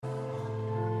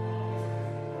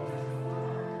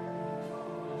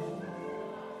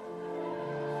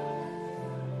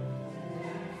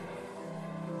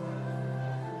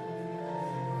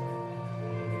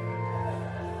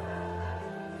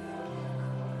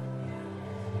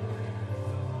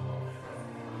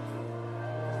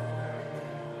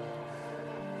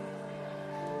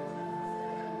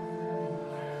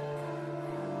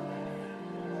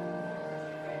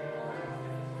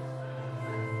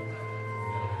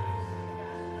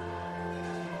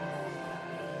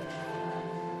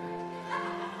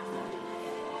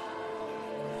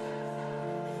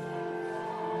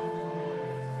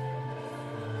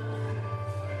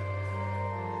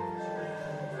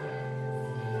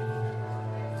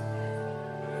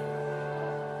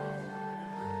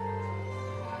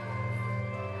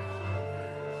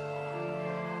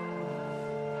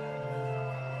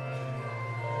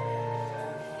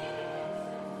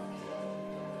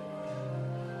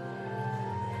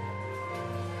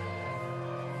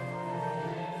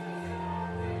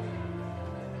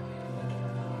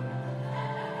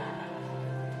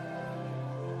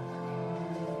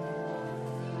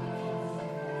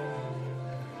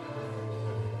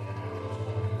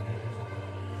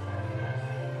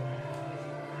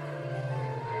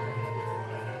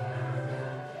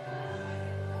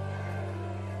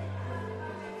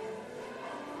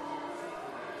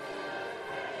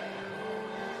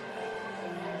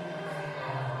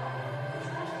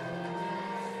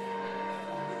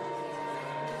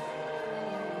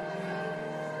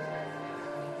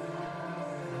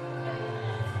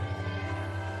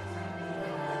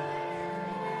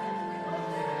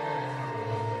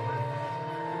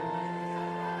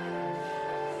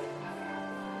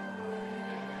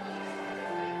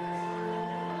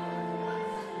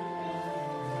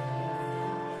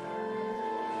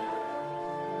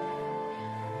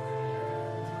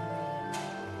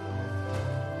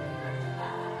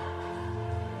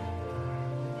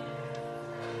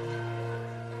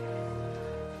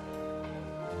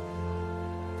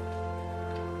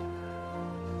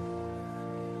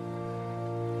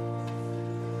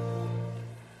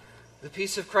The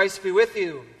peace of Christ be with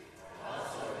you.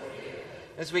 Also with you.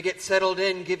 As we get settled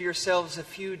in, give yourselves a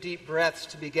few deep breaths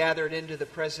to be gathered into the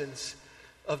presence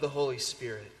of the Holy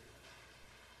Spirit.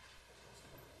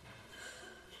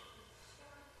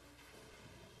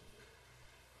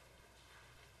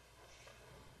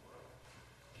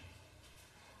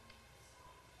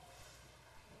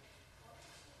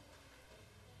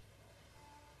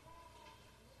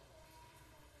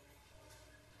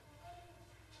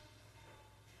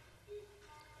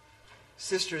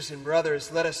 Sisters and brothers,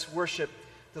 let us worship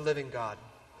the living God.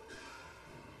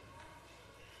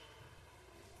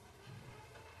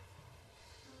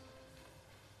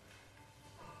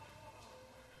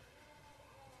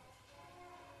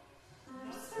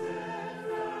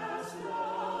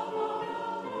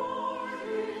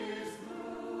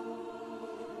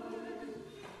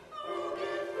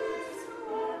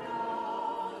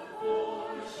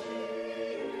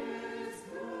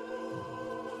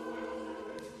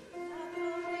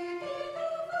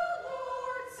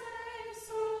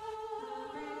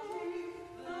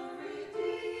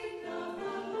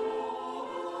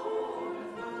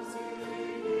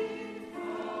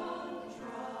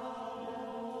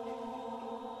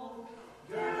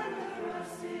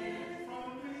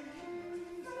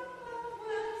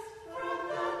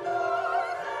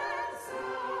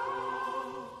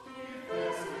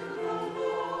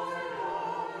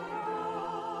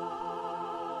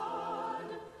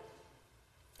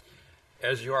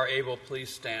 As you are able, please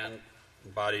stand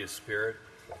in body and spirit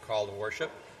for the call to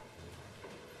worship.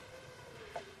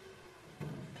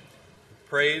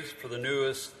 Praise for the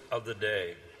newest of the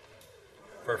day,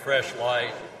 for fresh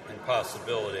light and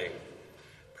possibility.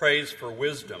 Praise for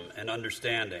wisdom and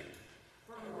understanding,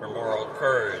 for moral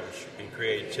courage and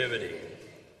creativity.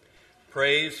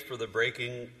 Praise for the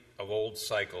breaking of old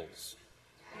cycles,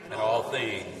 and all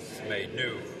things made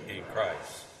new in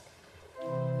Christ.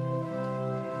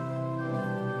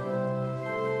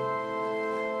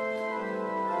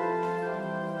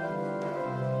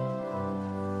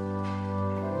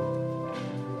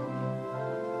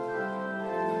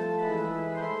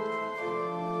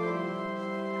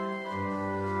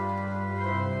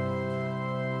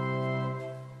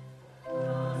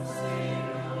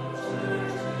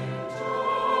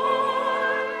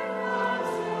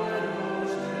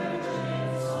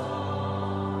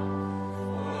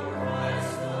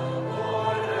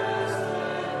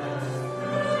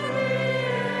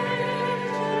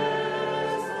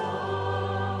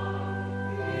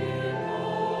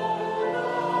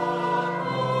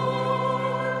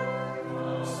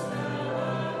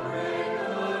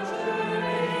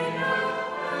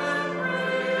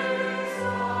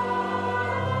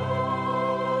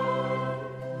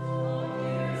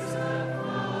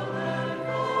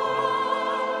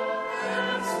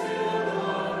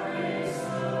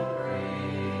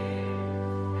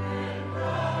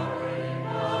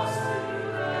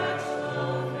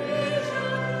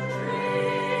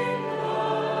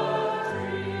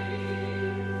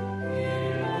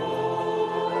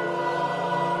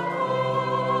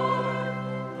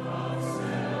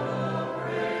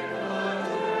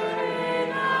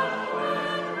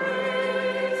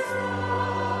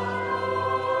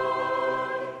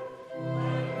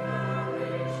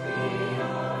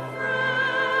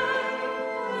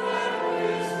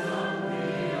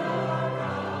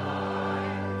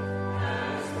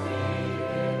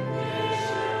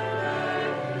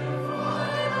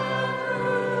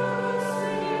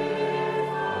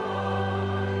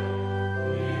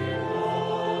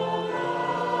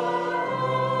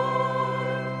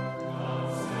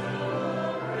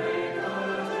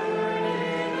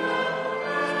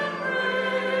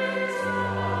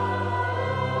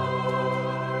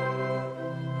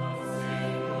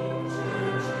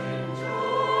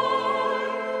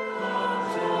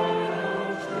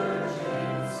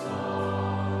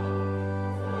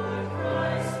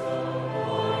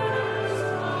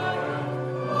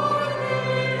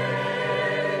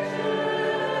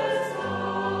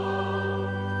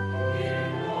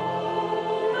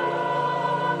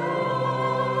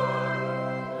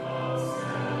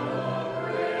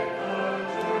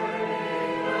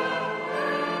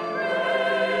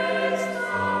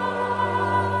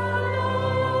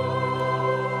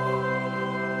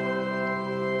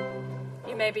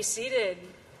 May be seated.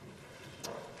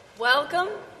 Welcome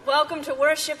to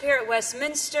worship here at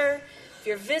Westminster. If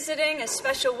you're visiting, a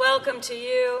special welcome to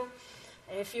you.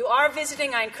 If you are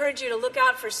visiting, I encourage you to look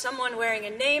out for someone wearing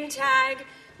a name tag.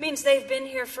 It means they've been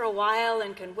here for a while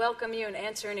and can welcome you and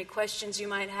answer any questions you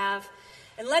might have.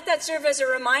 And let that serve as a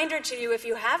reminder to you, if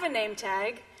you have a name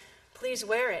tag, please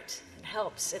wear it. It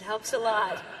helps a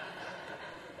lot.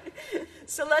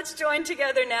 So let's join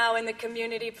together now in the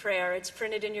community prayer. It's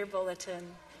printed in your bulletin.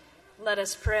 Let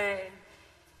us pray.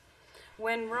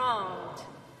 When wronged,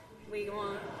 we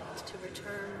want to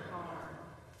return harm.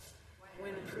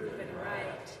 When proven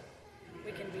right,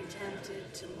 we can be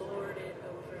tempted to lord it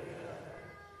over the other.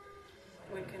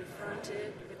 When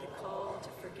confronted with the call to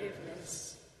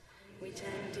forgiveness, we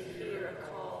tend to hear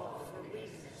a call for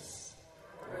weakness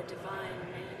or a divine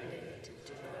mandate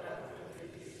to put up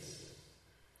with abuse.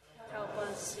 Help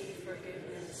us see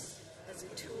forgiveness as a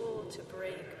tool to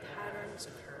break patterns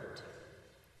of hurt,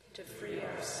 to free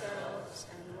ourselves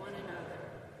and one another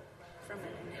from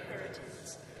an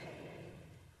inheritance of pain.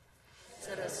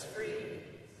 Set us free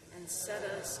and set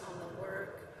us on the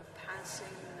work of passing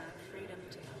that freedom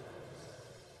to others.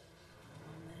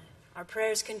 Amen. Our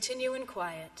prayers continue in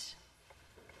quiet.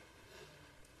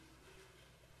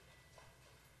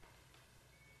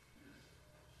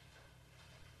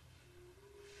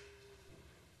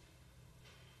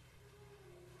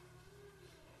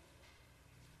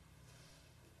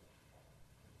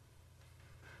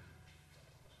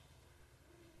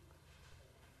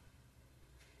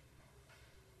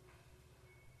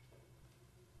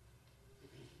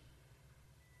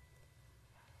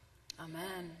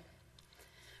 Amen.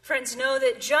 Friends, know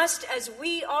that just as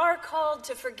we are called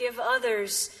to forgive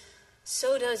others,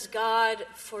 so does God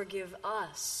forgive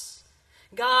us.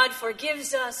 God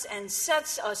forgives us and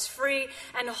sets us free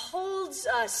and holds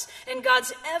us in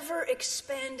God's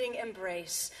ever-expanding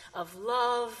embrace of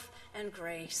love and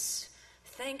grace.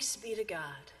 Thanks be to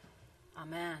God.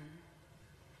 Amen.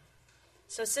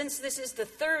 So since this is the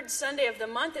third Sunday of the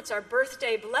month, it's our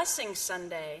birthday blessing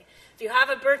Sunday. If you have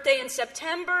a birthday in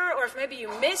September, or if maybe you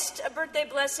missed a birthday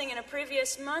blessing in a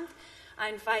previous month, I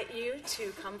invite you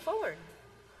to come forward.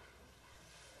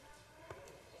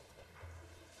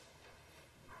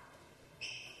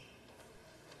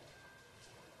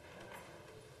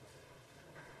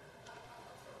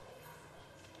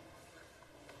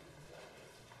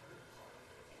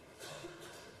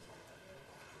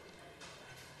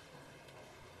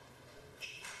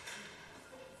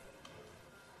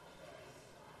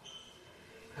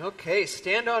 Okay,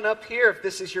 stand on up here if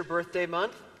this is your birthday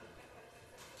month.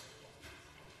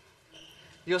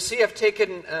 You'll see I've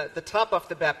taken the top off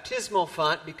the baptismal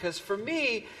font because for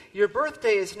me, your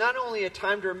birthday is not only a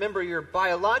time to remember your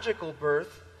biological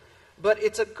birth, but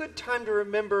it's a good time to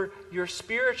remember your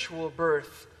spiritual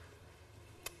birth.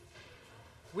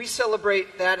 We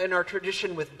celebrate that in our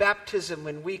tradition with baptism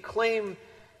when we claim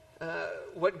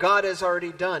what God has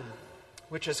already done,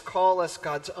 which is call us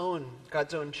God's own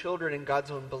children and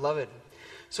God's own beloved.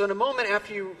 So in a moment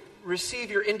after you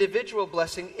receive your individual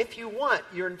blessing, if you want,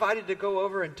 you're invited to go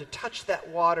over and to touch that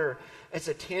water as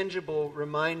a tangible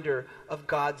reminder of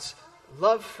God's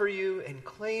love for you and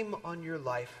claim on your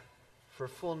life for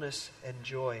fullness and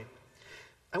joy.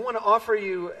 I want to offer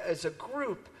you as a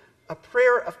group a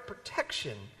prayer of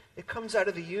protection. It comes out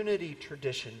of the unity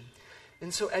tradition.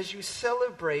 And so as you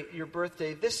celebrate your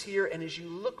birthday this year and as you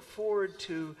look forward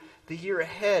to the year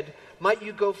ahead, might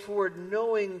you go forward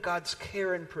knowing God's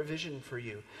care and provision for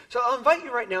you. So I'll invite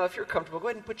you right now, if you're comfortable, go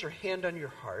ahead and put your hand on your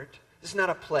heart. This is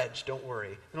not a pledge, don't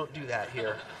worry. We don't do that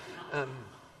here.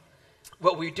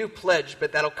 Well, we do pledge,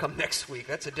 but that'll come next week.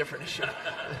 That's a different issue.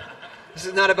 This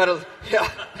is not about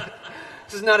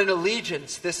this is not an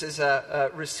allegiance. This is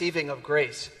a receiving of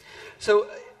grace. So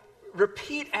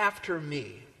repeat after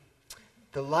me.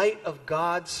 The light of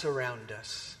God surround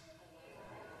us.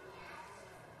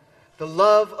 The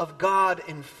love of God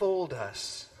enfold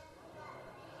us.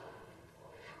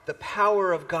 The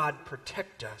power of God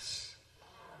protect us.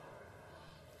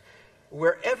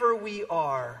 Wherever we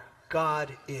are,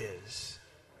 God is.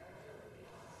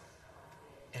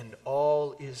 And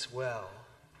all is well.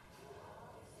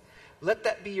 Let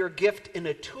that be your gift and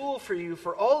a tool for you,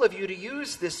 for all of you to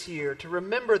use this year to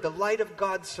remember the light of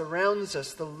God surrounds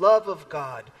us, the love of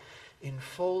God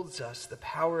enfolds us, the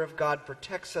power of God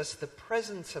protects us, the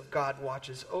presence of God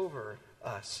watches over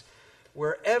us.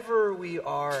 Wherever we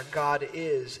are, God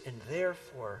is, and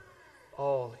therefore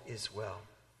all is well.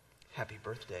 Happy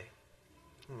birthday.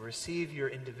 And receive your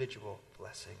individual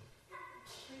blessing.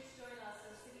 Please join us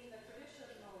in singing the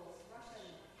traditional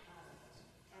Russian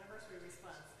anniversary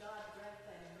response. God grant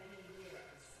them many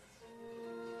years.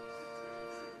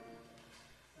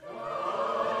 God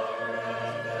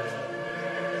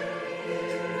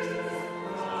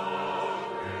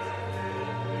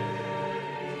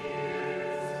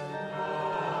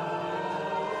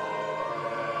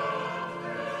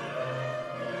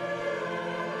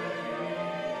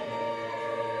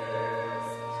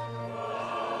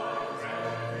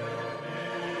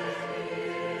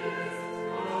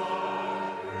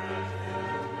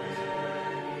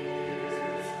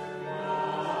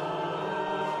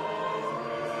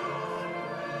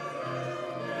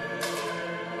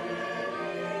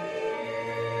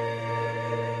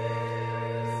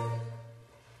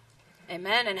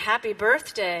Amen, and happy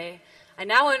birthday. I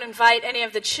now want to invite any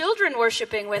of the children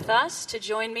worshiping with us to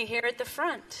join me here at the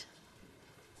front.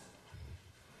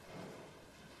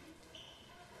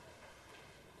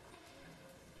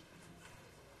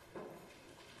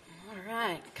 All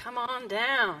right, come on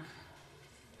down.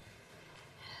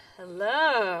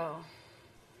 Hello.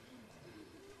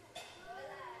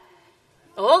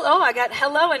 Oh, I got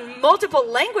hello in multiple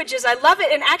languages. I love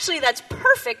it, and actually that's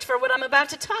perfect for what I'm about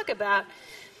to talk about.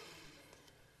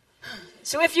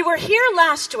 So if you were here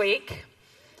last week,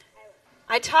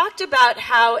 I talked about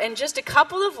how in just a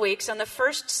couple of weeks, on the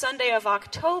first Sunday of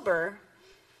October,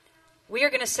 we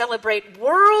are going to celebrate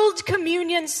World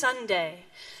Communion Sunday.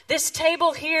 This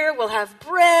table here will have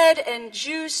bread and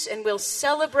juice, and we'll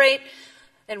celebrate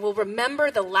and we'll remember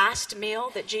the last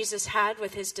meal that Jesus had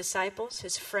with his disciples,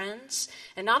 his friends.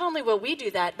 And not only will we do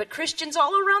that, but Christians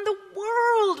all around the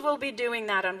world will be doing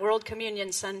that on World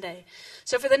Communion Sunday.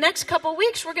 So for the next couple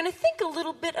weeks, we're going to think a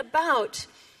little bit about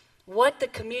what the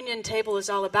communion table is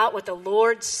all about, what the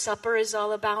Lord's Supper is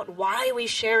all about, why we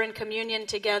share in communion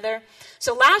together.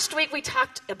 So last week we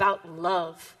talked about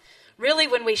love. Really,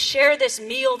 when we share this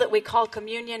meal that we call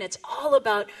communion, it's all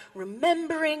about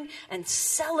remembering and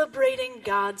celebrating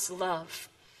God's love.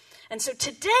 And so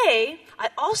today, I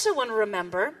also want to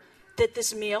remember that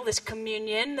this meal, this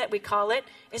communion that we call it,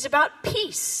 is about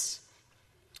peace.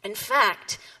 In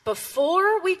fact,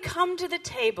 before we come to the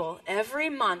table every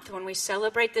month when we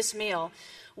celebrate this meal,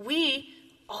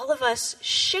 all of us,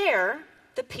 share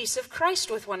the peace of Christ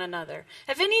with one another.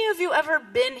 Have any of you ever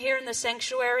been here in the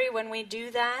sanctuary when we do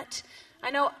that?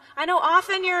 I know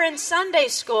often you're in Sunday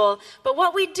school, but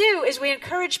what we do is we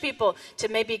encourage people to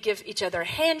maybe give each other a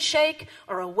handshake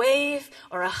or a wave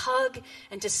or a hug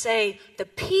and to say, the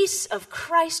peace of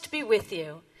Christ be with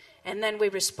you. And then we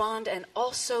respond, and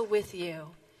also with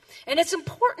you. And it's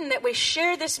important that we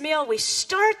share this meal. We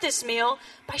start this meal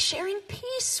by sharing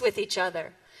peace with each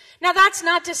other. Now, that's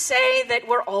not to say that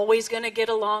we're always going to get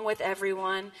along with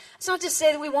everyone. It's not to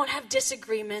say that we won't have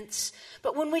disagreements.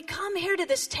 But when we come here to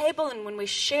this table and when we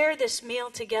share this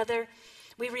meal together,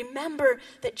 we remember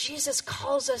that Jesus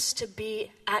calls us to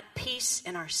be at peace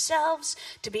in ourselves,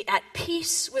 to be at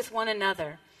peace with one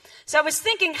another. So I was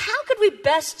thinking, how could we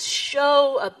best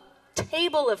show a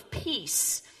table of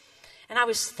peace? And I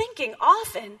was thinking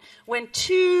often when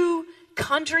two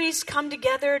countries come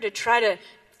together to try to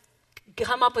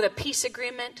come up with a peace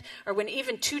agreement, or when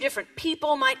even two different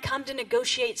people might come to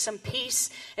negotiate some peace,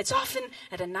 it's often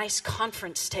at a nice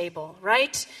conference table,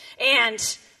 right?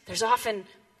 And there's often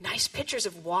nice pitchers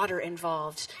of water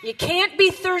involved. You can't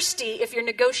be thirsty if you're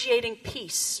negotiating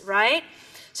peace, right?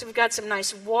 So we've got some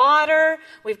nice water,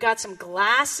 we've got some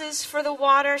glasses for the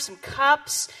water, some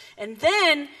cups, and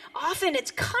then often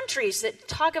it's countries that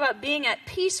talk about being at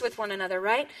peace with one another,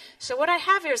 right? So what I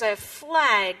have here is I have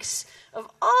flags of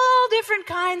all different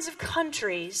kinds of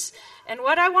countries, and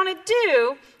what I want to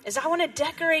do is I want to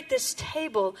decorate this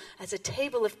table as a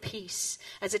table of peace,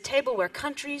 as a table where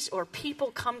countries or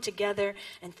people come together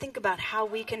and think about how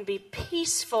we can be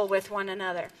peaceful with one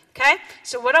another, okay?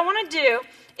 So what I want to do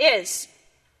is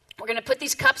we're going to put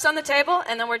these cups on the table,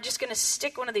 and then we're just going to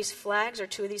stick one of these flags or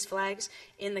two of these flags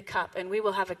in the cup, and we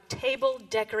will have a table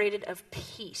decorated of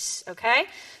peace, okay?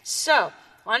 So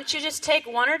why don't you just take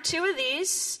one or two of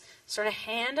these, sort of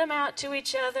hand them out to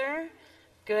each other.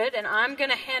 Good, and I'm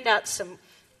going to hand out some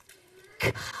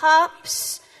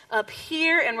cups up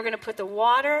here, and we're going to put the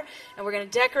water, and we're going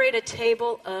to decorate a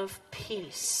table of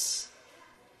peace.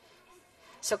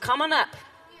 So come on up.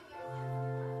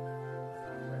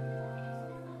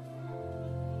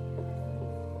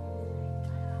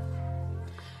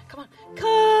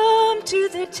 Come to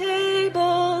the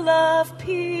table of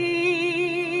peace.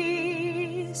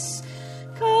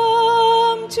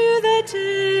 Come to the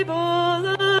table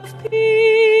of peace.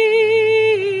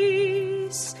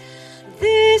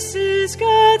 This is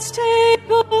God's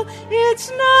table. It's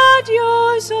not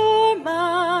yours or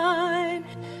mine.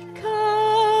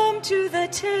 Come to the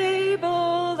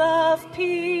table of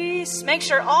peace. Make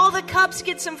sure all the cups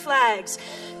get some flags.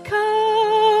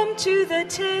 Come to the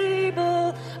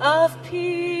table of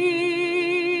peace.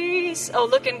 Oh,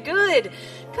 looking good.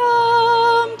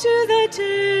 Come to the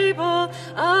table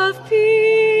of peace.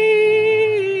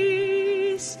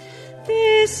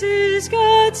 This is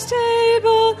God's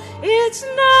table. It's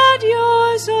not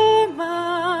yours or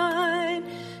mine.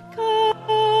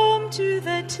 Come to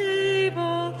the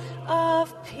table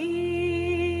of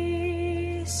peace.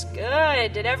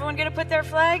 Good. Did everyone get to put their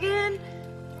flag in?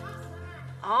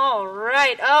 All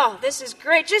right. Oh, this is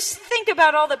great. Just think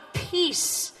about all the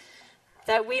peace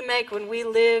that we make when we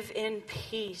live in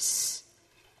peace.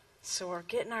 So we're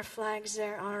getting our flags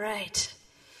there. All right.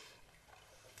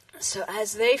 So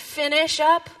as they finish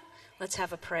up, let's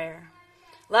have a prayer.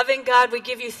 Loving God, we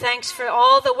give you thanks for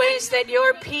all the ways that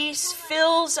your peace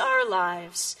fills our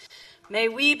lives. May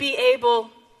we be able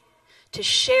to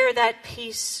share that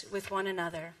peace with one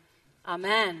another.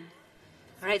 Amen.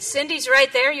 All right, Cindy's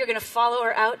right there. You're going to follow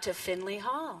her out to Finley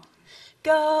Hall.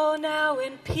 Go now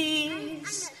in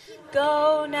peace.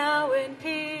 Go now in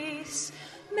peace.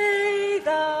 May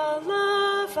the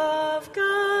love of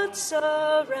God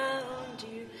surround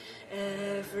you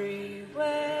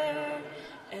everywhere,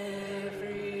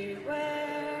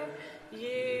 everywhere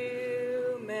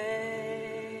you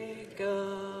may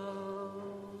go.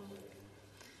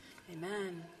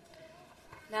 Amen.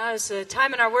 Now is a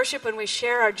time in our worship when we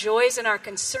share our joys and our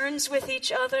concerns with each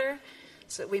other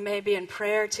so that we may be in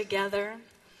prayer together.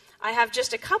 I have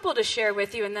just a couple to share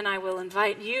with you, and then I will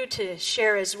invite you to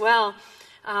share as well.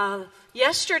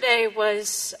 Yesterday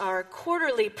was our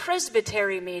quarterly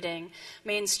presbytery meeting.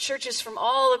 Means churches from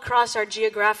all across our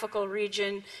geographical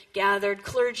region gathered,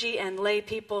 clergy and lay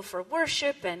people for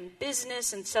worship and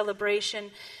business and celebration.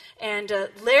 And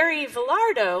Larry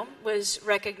Villardo was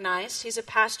recognized. He's a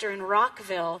pastor in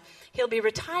Rockville. He'll be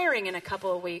retiring in a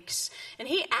couple of weeks. And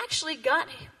he actually got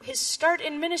his start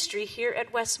in ministry here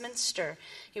at Westminster.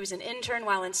 He was an intern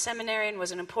while in seminary and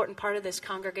was an important part of this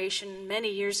congregation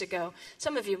many years ago.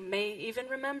 Some of you may even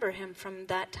remember him from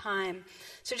that time.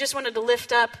 So just wanted to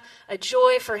lift up a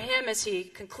joy for him as he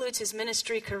concludes his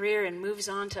ministry career and moves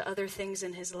on to other things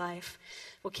in his life.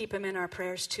 We'll keep him in our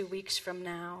prayers 2 weeks from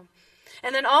now.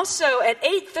 And then also at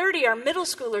 8:30, our middle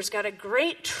schoolers got a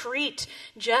great treat.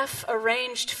 Jeff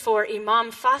arranged for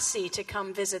Imam Fassi to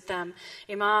come visit them.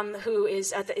 Imam, who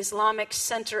is at the Islamic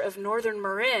Center of Northern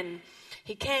Marin.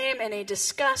 He came and he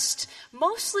discussed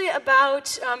mostly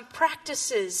about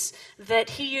practices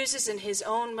that he uses in his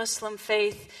own Muslim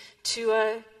faith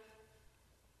to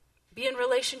be in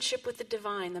relationship with the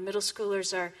divine. The middle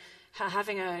schoolers are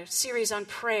having a series on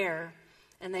prayer.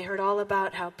 And they heard all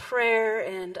about how prayer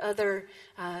and other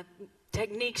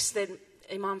techniques that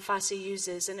Imam Fassi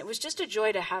uses. And it was just a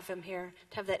joy to have him here,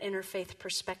 to have that interfaith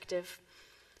perspective.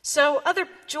 So other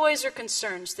joys or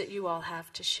concerns that you all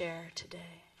have to share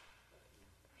today?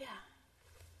 Yeah.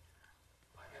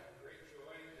 I have a great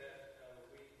joy that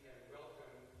we can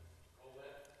welcome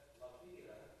Colette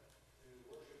Lavia to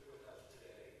worship with us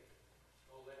today.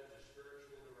 Colette is a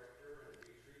spiritual director and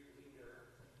retreat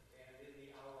leader. And in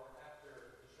the hour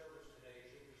after the service today,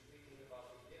 she'll be speaking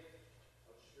about the gift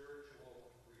of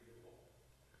spiritual renewal.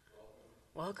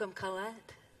 Welcome,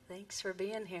 Colette. Thanks for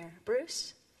being here.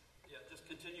 Bruce? Yeah, just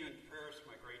continuing prayers for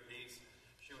my great niece.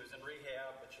 She was in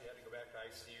rehab, but she had to go back to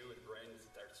ICU and the brain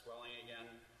started swelling again.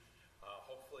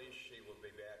 Hopefully she will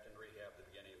be back in rehab at the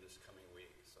beginning of this coming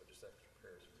week. So just extra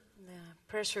prayers for her. Yeah,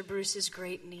 prayers for Bruce's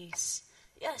great niece.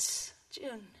 Yes,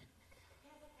 June.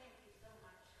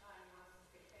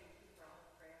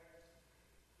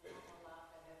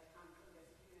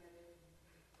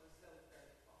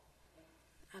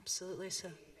 Absolutely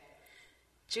so.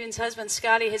 June's husband,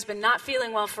 Scotty, has been not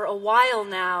feeling well for a while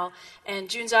now, and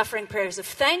June's offering prayers of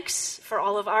thanks for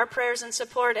all of our prayers and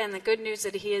support, and the good news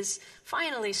that he is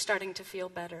finally starting to feel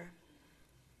better.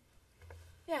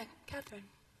 Yeah, Catherine.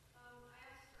 I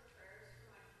asked for prayers for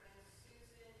my friend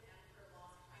Susan and her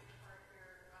longtime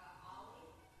partner,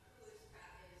 Ollie, who is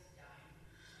dying.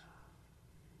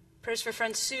 Prayers for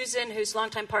friend Susan, whose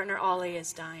longtime partner, Ollie,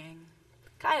 is dying.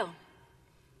 Kyle.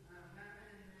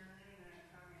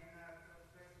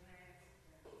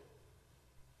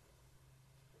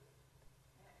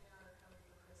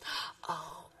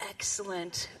 Oh,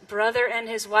 excellent. Brother and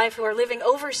his wife who are living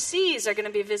overseas are going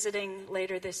to be visiting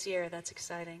later this year. That's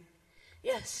exciting.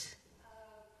 Yes.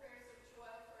 Prayers of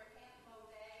joy for Aunt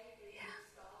Monet, who was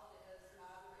installed as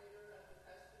moderator of the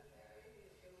presbytery.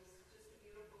 It was just a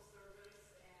beautiful service,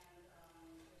 and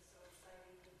it's so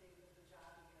exciting to think of the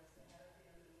job he has ahead of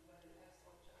him and what an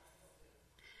excellent job he'll do.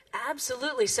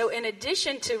 Absolutely. So in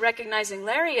addition to recognizing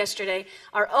Larry yesterday,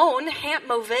 our own Aunt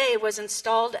Mauvais was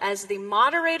installed as the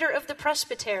moderator of the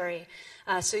presbytery.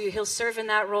 So he'll serve in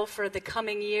that role for the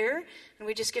coming year. And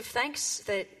we just give thanks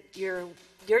that you're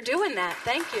doing that.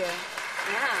 Thank you.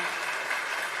 Yeah.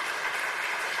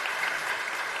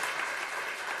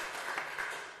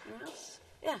 Anyone else?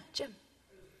 Yeah, Jim.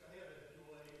 I had a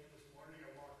joy this morning.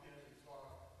 I walked in and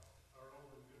saw our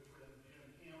old and good friend Jim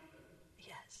Hampton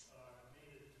Yes.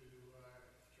 made it to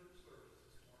church service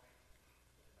this morning.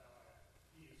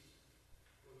 He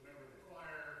was a member of the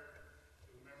choir,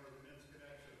 was a member of the Men's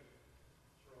Connection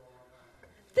for a long time.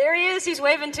 There he is. He's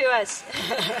waving to us.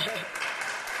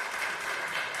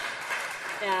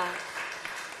 Yeah.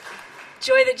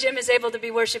 joy that Jim is able to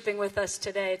be worshiping with us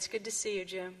today. It's good to see you,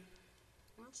 Jim.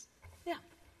 Who else? Yeah.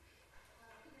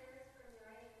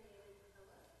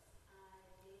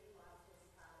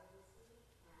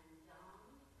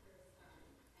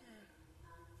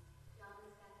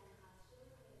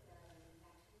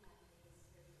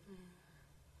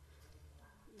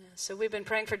 So we've been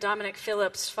praying for Dominic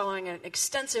Phillips following an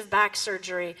extensive back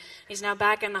surgery. He's now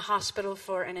back in the hospital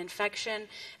for an infection.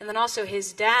 And then also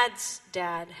his dad's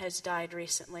dad has died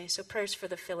recently. So prayers for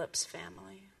the Phillips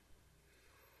family.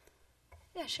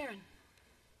 Yeah, Sharon.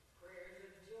 Prayers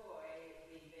of joy.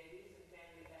 The babies and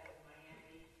family back in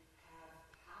Miami have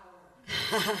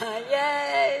power.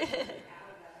 Yay!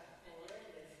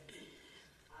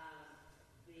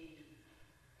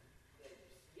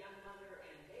 The young mother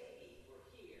and baby were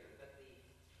here, but the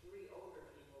 3 older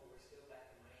people were still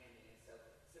back in Miami, and so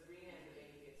Sabrina and the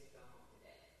baby gets to go home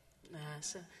today.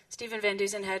 So Stephen Van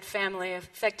Duzen had family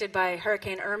affected by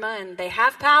Hurricane Irma, and they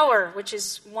have power, which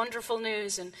is wonderful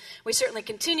news. And we certainly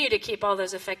continue to keep all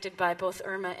those affected by both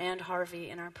Irma and Harvey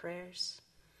in our prayers.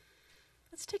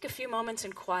 Let's take a few moments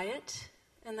in quiet,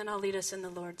 and then I'll lead us in the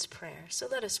Lord's Prayer. So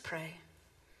let us pray.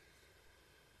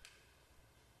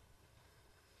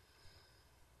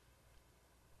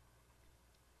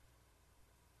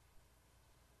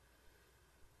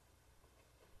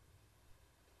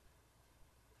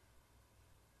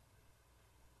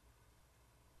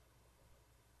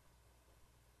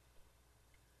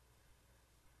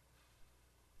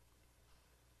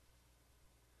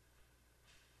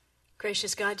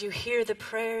 Gracious God, you hear the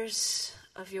prayers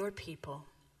of your people,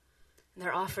 and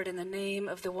they're offered in the name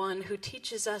of the one who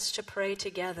teaches us to pray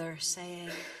together,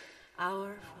 saying,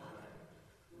 Our Father,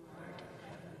 who art in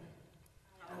heaven,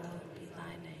 hallowed be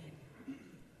thy name.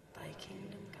 Thy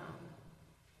kingdom come,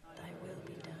 thy will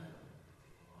be done,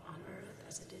 on earth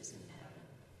as it is in heaven.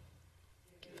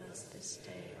 Give us this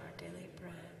day our daily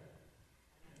bread,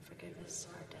 and forgive us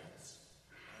our debts,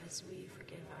 as we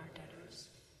forgive our debtors.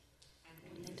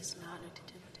 And lead us not into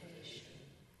temptation,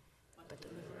 but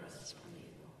deliver us from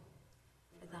evil.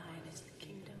 For thine is the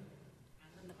kingdom,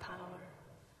 and the power,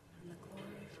 and the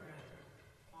glory forever.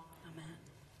 Amen.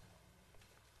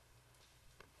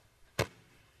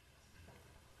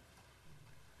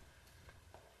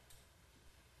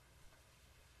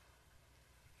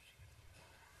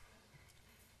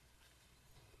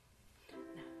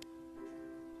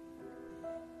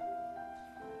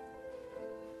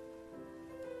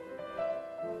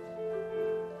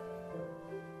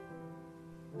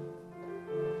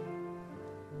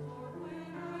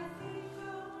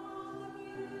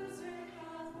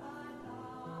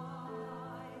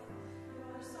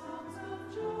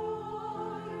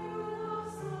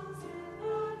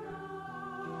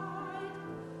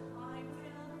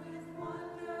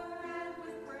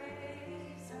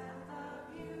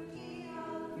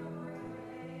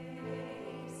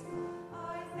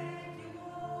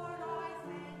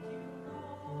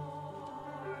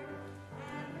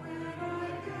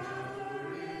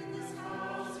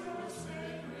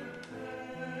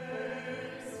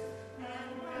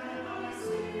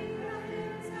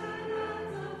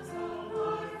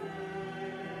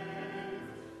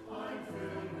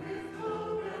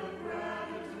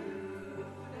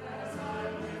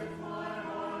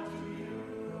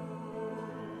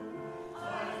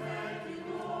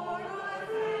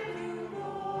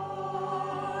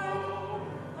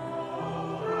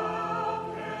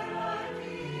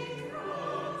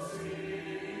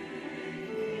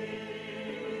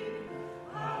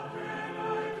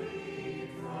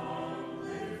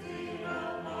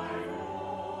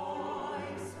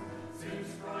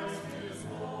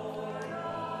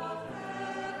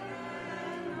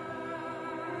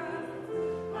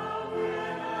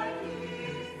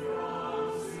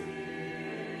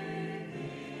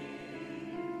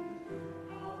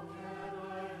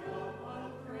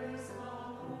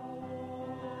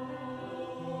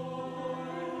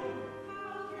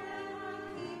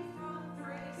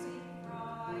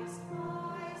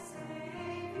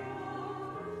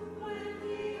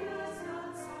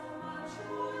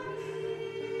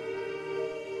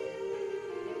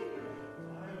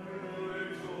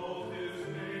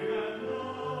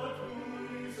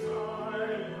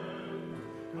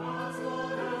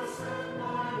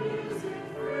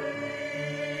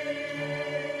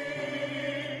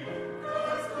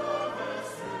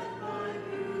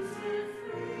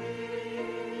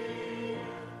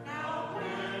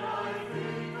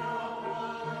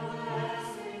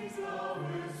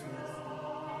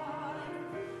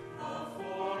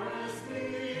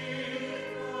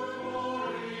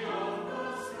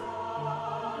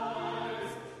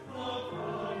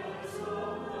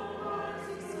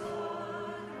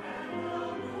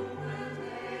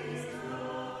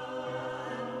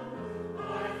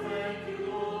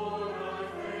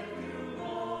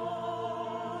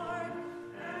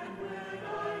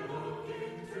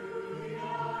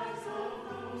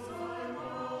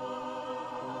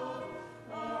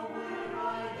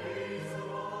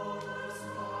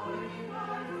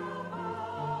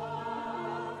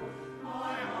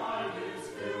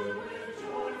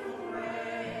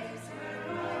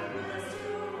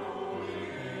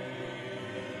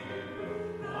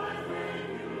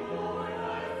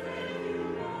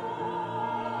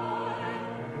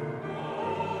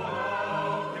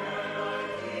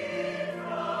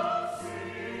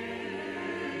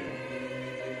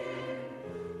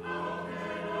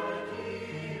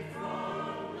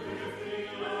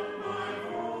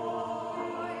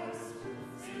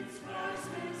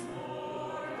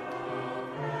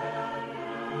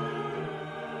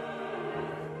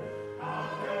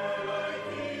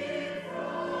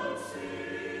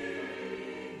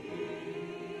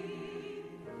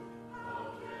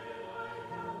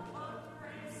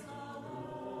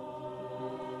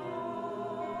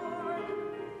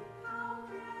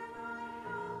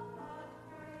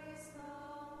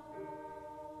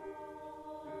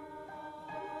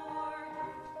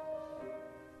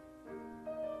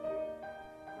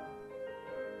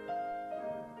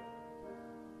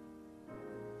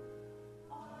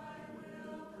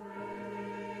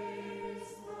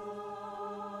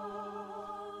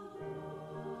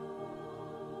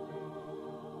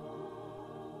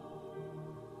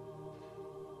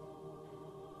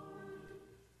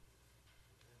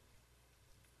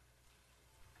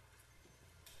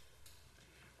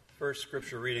 First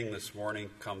scripture reading this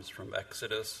morning comes from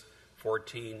Exodus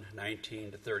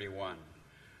 14:19-31.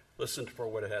 Listen for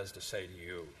what it has to say to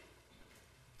you.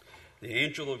 The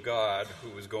angel of God, who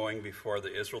was going before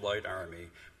the Israelite army,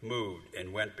 moved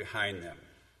and went behind them,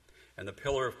 and the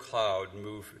pillar of cloud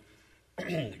moved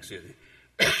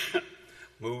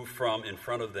moved from in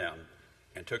front of them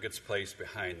and took its place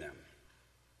behind them.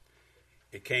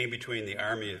 It came between the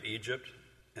army of Egypt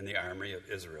and the army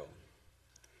of Israel.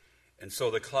 And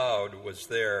so the cloud was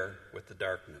there with the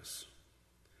darkness,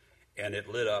 and it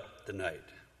lit up the night.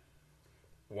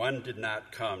 One did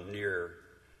not come near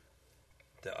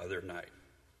the other night.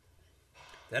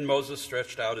 Then Moses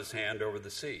stretched out his hand over the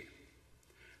sea.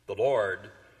 The Lord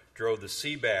drove the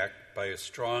sea back by a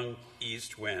strong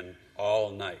east wind all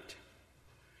night,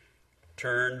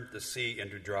 turned the sea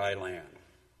into dry land,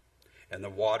 and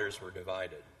the waters were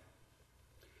divided.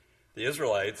 The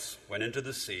Israelites went into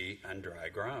the sea on dry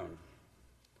ground,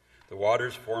 the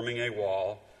waters forming a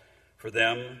wall for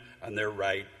them on their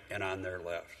right and on their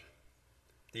left.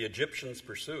 The Egyptians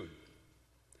pursued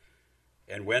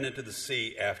and went into the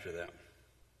sea after them.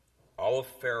 All of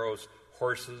Pharaoh's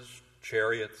horses,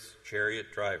 chariots,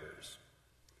 chariot drivers.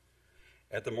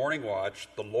 At the morning watch,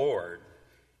 the Lord,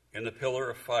 in the pillar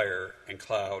of fire and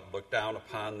cloud, looked down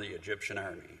upon the Egyptian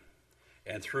army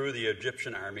and threw the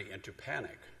Egyptian army into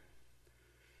panic.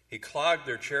 He clogged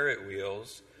their chariot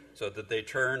wheels so that they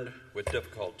turned with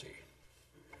difficulty.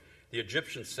 The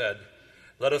Egyptians said,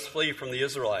 "Let us flee from the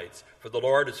Israelites, for the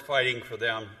Lord is fighting for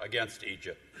them against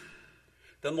Egypt."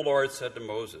 Then the Lord said to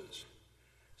Moses,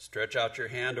 "Stretch out your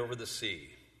hand over the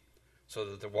sea, so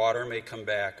that the water may come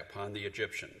back upon the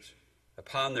Egyptians,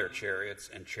 upon their chariots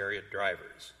and chariot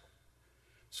drivers."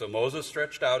 So Moses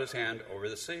stretched out his hand over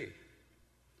the sea.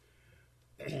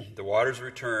 The waters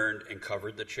returned and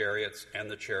covered the chariots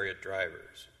and the chariot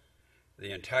drivers.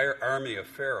 The entire army of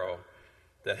Pharaoh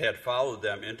that had followed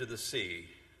them into the sea,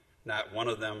 not one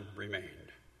of them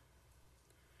remained.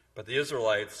 But the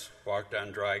Israelites walked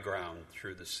on dry ground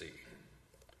through the sea,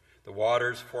 the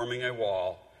waters forming a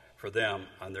wall for them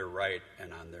on their right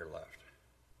and on their left.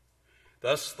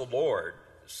 Thus the Lord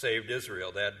saved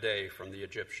Israel that day from the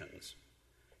Egyptians,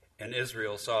 and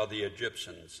Israel saw the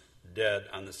Egyptians dead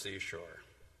on the seashore.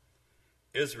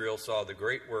 Israel saw the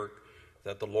great work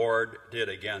that the Lord did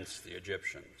against the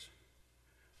Egyptians.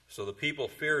 So the people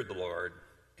feared the Lord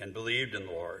and believed in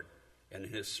the Lord and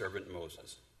in his servant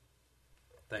Moses.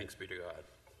 Thanks be to God.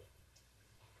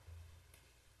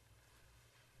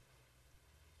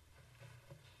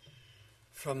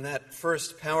 From that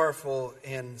first powerful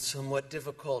and somewhat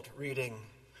difficult reading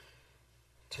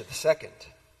to the second,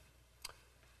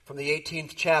 from the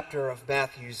 18th chapter of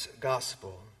Matthew's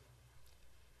Gospel.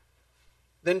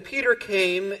 Then Peter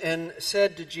came and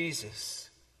said to Jesus,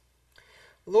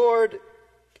 "Lord,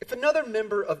 if another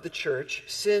member of the church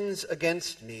sins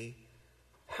against me,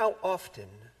 how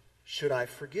often should I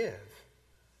forgive?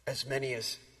 As many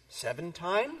as 7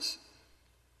 times?"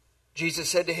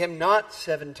 Jesus said to him, "Not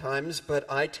 7 times, but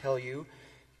I tell you,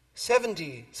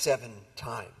 77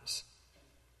 times.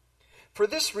 For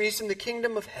this reason, the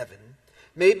kingdom of heaven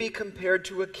may be compared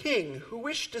to a king who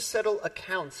wished to settle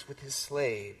accounts with his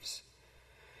slaves.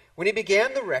 When he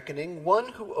began the reckoning, one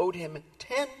who owed him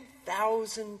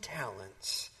 10,000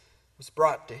 talents was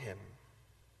brought to him.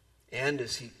 And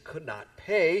as he could not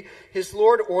pay, his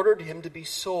Lord ordered him to be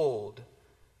sold,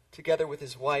 together with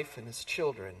his wife and his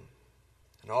children,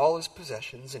 and all his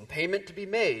possessions, and payment to be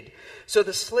made. So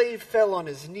the slave fell on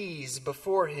his knees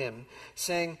before him,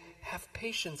 saying, 'Have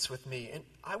patience with me, and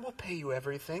I will pay you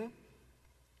everything.'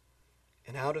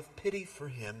 And out of pity for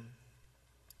him,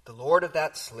 the Lord of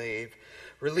that slave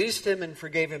released him and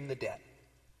forgave him the debt.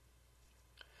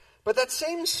 But that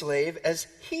same slave, as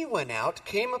he went out,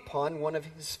 came upon one of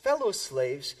his fellow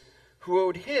slaves who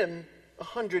owed him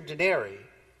 100 denarii.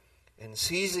 And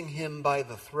seizing him by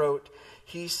the throat,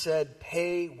 he said,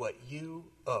 'Pay what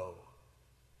you owe.'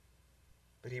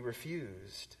 But he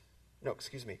refused.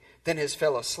 Then his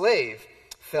fellow slave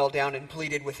fell down and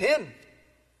pleaded with him,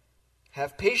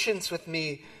 'Have patience with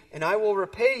me, and I will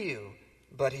repay you.'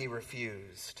 But he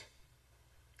refused,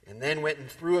 and then went and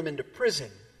threw him into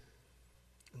prison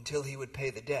until he would pay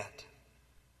the debt.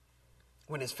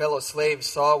 When his fellow slaves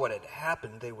saw what had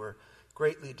happened, they were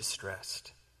greatly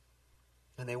distressed.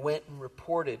 And they went and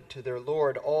reported to their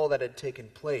Lord all that had taken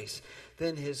place.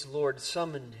 Then his Lord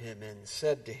summoned him and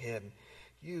said to him,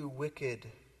 'You wicked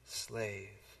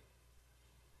slave,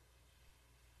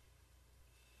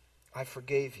 I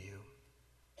forgave you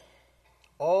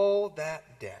all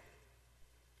that debt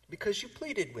because you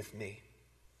pleaded with me.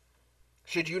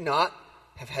 Should you not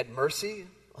have had mercy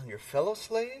on your fellow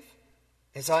slave,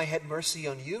 as I had mercy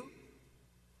on you?"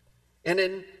 And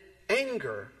in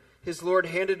anger, his Lord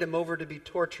handed him over to be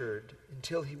tortured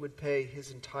until he would pay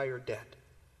his entire debt.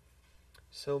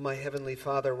 So my heavenly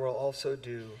Father will also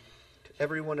do to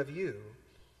every one of you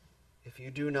if you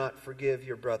do not forgive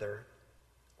your brother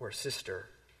or sister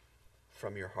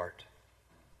from your heart.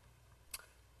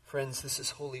 Friends, this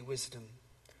is holy wisdom,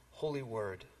 holy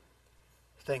word.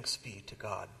 Thanks be to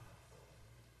God.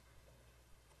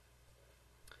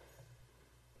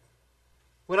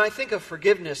 When I think of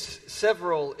forgiveness,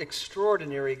 several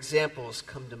extraordinary examples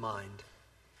come to mind.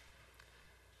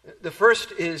 The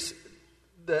first is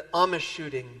the Amish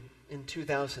shooting in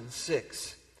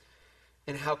 2006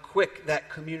 and how quick that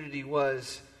community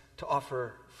was to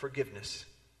offer forgiveness.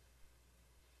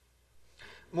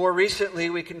 More recently,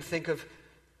 we can think of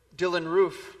Dylan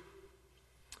Roof,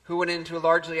 who went into a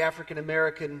largely African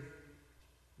American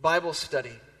Bible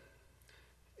study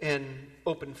and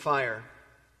opened fire.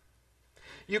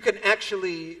 You can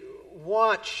actually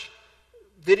watch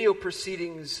video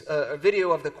proceedings, a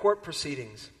video of the court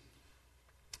proceedings.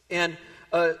 And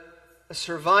a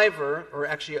survivor, or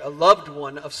actually a loved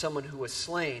one of someone who was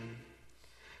slain,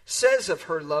 says of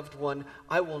her loved one,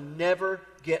 "I will never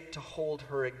get to hold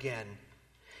her again."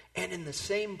 And in the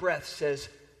same breath says,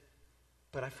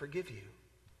 "But I forgive you."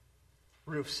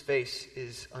 Ruth's face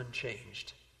is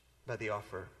unchanged by the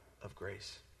offer of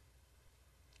grace.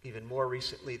 Even more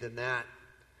recently than that,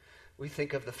 we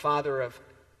think of the father of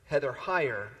Heather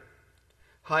Heyer,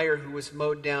 who was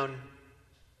mowed down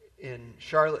in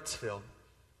Charlottesville.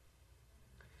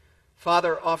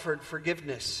 Father offered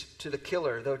forgiveness to the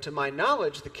killer, though to my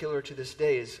knowledge, the killer to this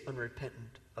day is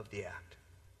unrepentant of the act.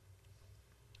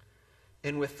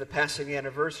 And with the passing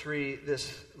anniversary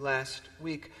this last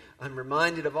week, I'm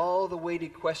reminded of all the weighty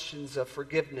questions of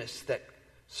forgiveness that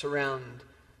surround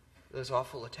those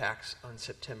awful attacks on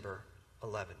September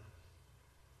 11.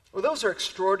 Well, those are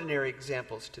extraordinary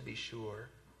examples, to be sure.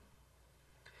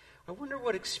 I wonder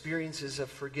what experiences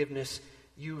of forgiveness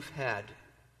you've had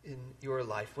in your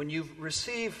life. When you've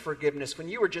received forgiveness, when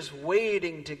you were just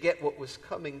waiting to get what was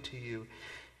coming to you,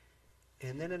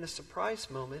 and then in a surprise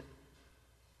moment,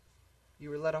 you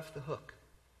were let off the hook.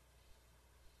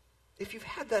 If you've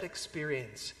had that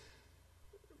experience,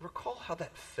 recall how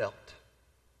that felt.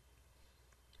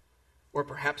 Or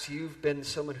perhaps you've been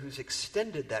someone who's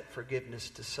extended that forgiveness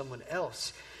to someone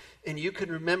else, and you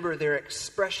can remember their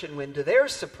expression when, to their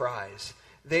surprise,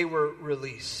 they were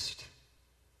released.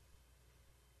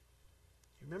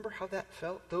 Remember how that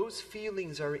felt? Those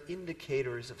feelings are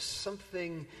indicators of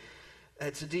something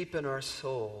that's deep in our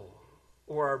soul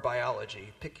or our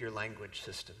biology. Pick your language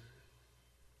system.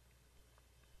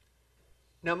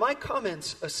 Now, my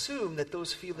comments assume that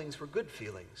those feelings were good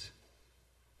feelings.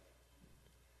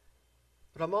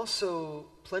 But I'm also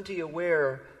plenty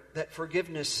aware that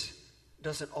forgiveness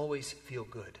doesn't always feel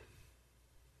good.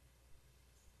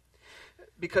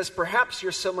 Because perhaps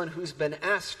you're someone who's been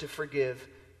asked to forgive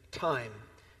time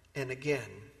and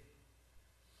again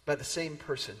by the same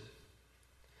person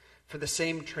for the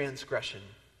same transgression.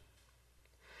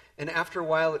 And after a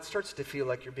while, it starts to feel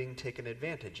like you're being taken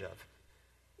advantage of.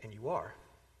 And you are.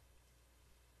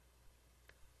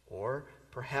 Or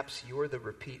perhaps you're the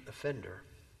repeat offender.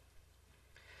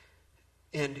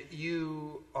 And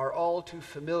you are all too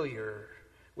familiar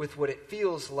with what it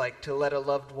feels like to let a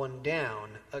loved one down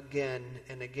again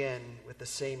and again with the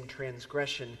same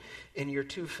transgression. And you're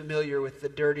too familiar with the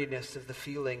dirtiness of the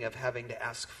feeling of having to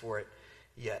ask for it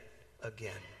yet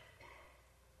again.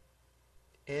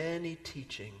 Any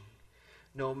teaching,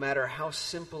 no matter how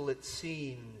simple it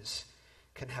seems,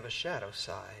 can have a shadow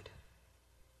side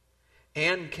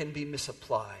and can be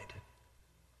misapplied.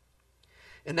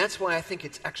 And that's why I think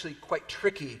it's actually quite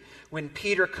tricky when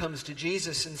Peter comes to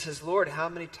Jesus and says, "Lord, how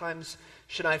many times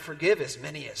should I forgive? As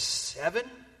many as 7?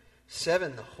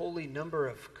 7, the holy number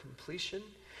of completion?"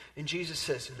 And Jesus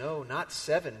says, "No, not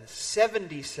 7,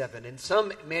 77. And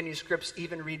some manuscripts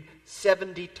even read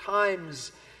 70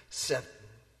 times 7.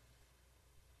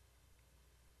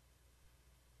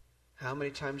 How many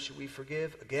times should we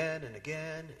forgive? Again and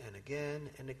again and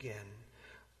again and again.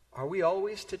 Are we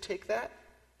always to take that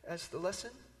as the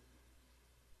lesson?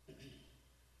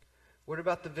 What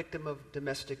about the victim of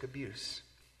domestic abuse,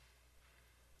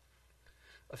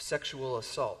 of sexual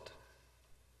assault?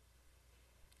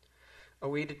 Are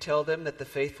we to tell them that the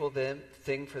faithful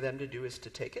thing for them to do is to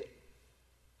take it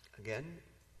again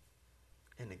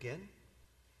and again?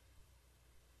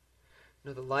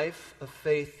 No, the life of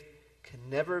faith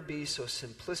can never be so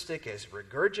simplistic as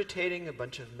regurgitating a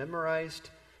bunch of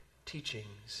memorized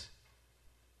teachings.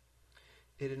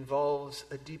 It involves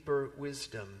a deeper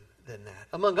wisdom than that.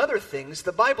 Among other things,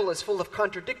 the Bible is full of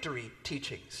contradictory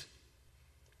teachings.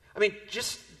 I mean,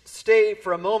 just stay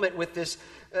for a moment with this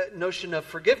notion of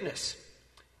forgiveness.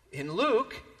 In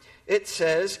Luke, it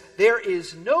says, there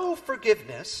is no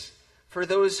forgiveness for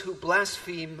those who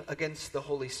blaspheme against the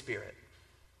Holy Spirit.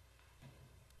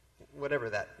 Whatever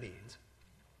that means.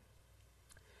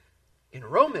 In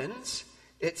Romans,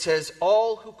 it says,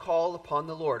 all who call upon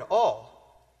the Lord,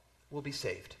 all will be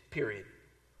saved, period.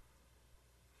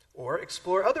 Or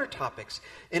explore other topics.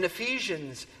 In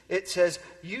Ephesians, it says,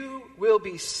 you will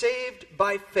be saved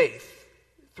by faith.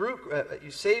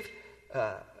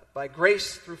 By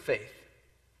grace through faith.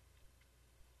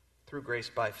 Through grace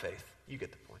by faith. You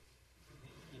get the point.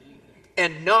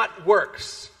 And not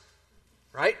works.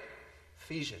 Right?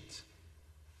 Ephesians.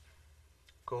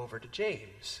 Go over to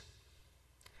James.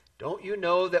 Don't you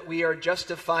know that we are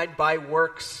justified by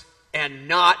works and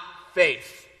not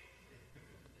faith?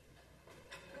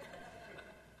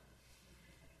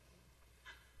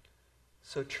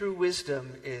 So true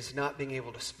wisdom is not being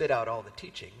able to spit out all the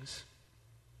teachings.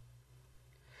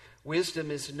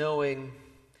 Wisdom is knowing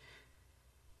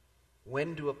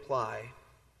when to apply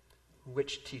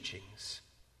which teachings,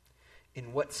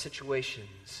 in what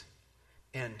situations,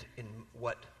 and in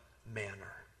what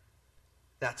manner.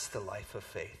 That's the life of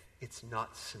faith. It's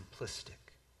not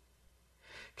simplistic.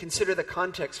 Consider the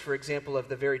context, for example, of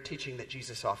the very teaching that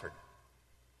Jesus offered.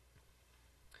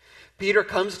 Peter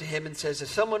comes to him and says, if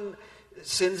someone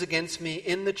sins against me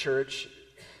in the church,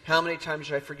 how many times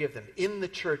should I forgive them? In the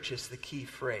church is the key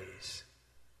phrase.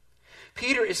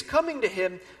 Peter is coming to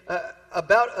him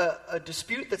about a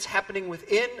dispute that's happening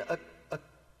within a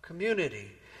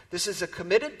community. This is a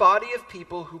committed body of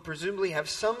people who presumably have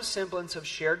some semblance of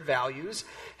shared values,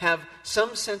 have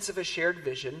some sense of a shared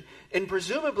vision, and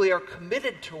presumably are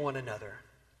committed to one another.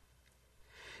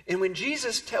 And when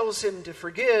Jesus tells him to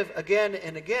forgive again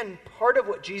and again, part of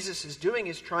what Jesus is doing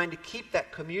is trying to keep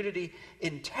that community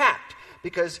intact,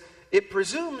 because it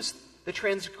presumes the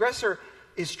transgressor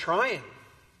is trying.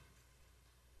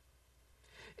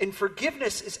 And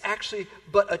forgiveness is actually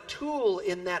but a tool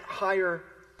in that higher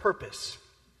purpose.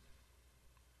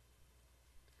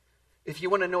 If you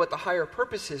want to know what the higher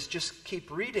purpose is, just keep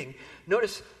reading.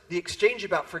 Notice the exchange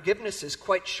about forgiveness is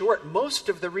quite short. Most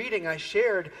of the reading I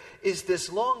shared is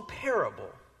this long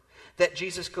parable that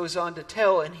Jesus goes on to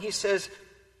tell. And he says,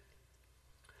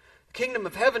 the kingdom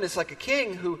of heaven is like a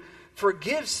king who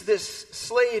forgives this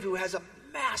slave who has a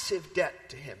massive debt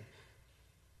to him.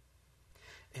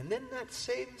 And then that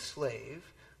same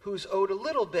slave, who's owed a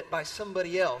little bit by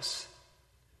somebody else,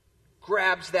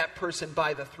 grabs that person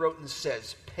by the throat and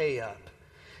says, pay up.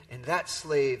 And that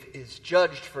slave is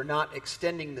judged for not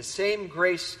extending the same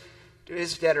grace to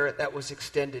his debtor that was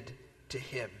extended to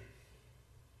him.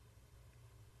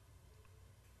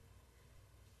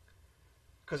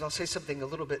 Because I'll say something a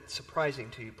little bit surprising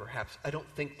to you, perhaps. I don't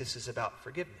think this is about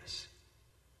forgiveness.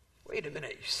 Wait a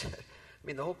minute, you said.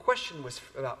 The whole question was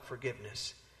about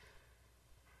forgiveness.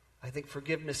 I think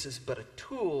forgiveness is but a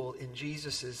tool in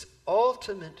Jesus'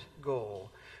 ultimate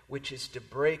goal, which is to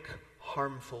break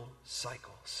harmful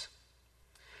cycles.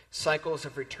 Cycles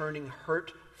of returning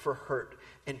hurt for hurt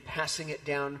and passing it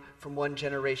down from one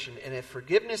generation. And if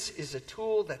forgiveness is a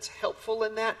tool that's helpful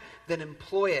in that, then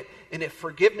employ it. And if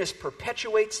forgiveness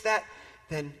perpetuates that,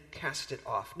 then cast it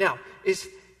off. Now, is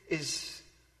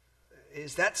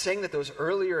that saying that those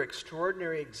earlier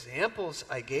extraordinary examples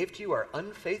I gave to you are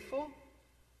unfaithful?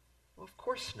 Well, of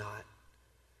course not.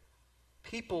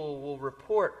 People will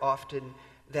report often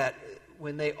that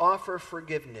when they offer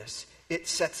forgiveness, it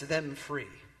sets them free.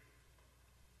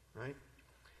 Right?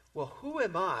 Well, who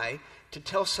am I to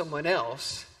tell someone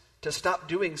else to stop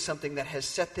doing something that has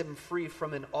set them free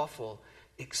from an awful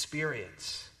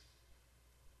experience?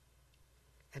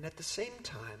 And at the same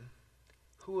time,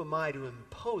 who am I to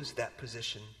impose that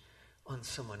position on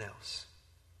someone else?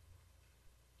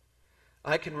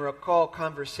 I can recall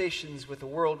conversations with a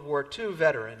World War II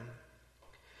veteran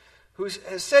who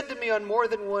has said to me on more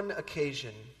than one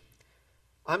occasion,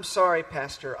 I'm sorry,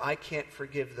 Pastor, I can't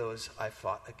forgive those I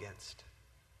fought against.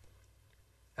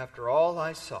 After all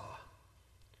I saw,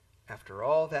 after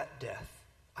all that death,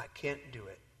 I can't do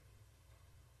it.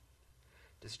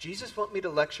 Does Jesus want me to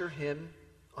lecture him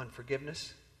on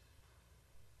forgiveness?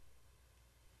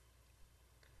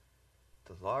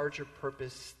 The larger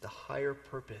purpose, the higher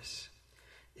purpose,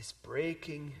 is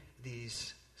breaking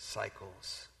these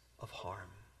cycles of harm.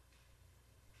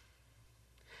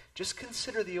 Just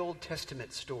consider the Old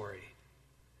Testament story.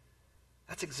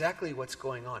 That's exactly what's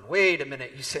going on. Wait a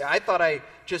minute, you say, I thought I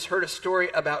just heard a story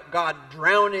about God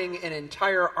drowning an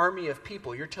entire army of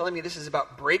people. You're telling me this is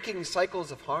about breaking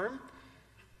cycles of harm?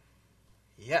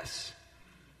 Yes.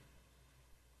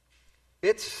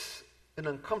 It's an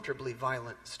uncomfortably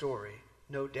violent story,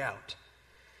 no doubt.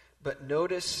 But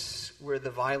notice where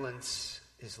the violence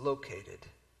is located.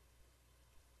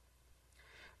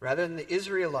 Rather than the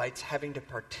Israelites having to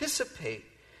participate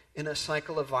in a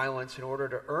cycle of violence in order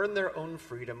to earn their own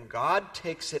freedom, God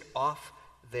takes it off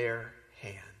their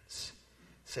hands.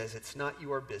 Says, it's not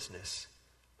your business.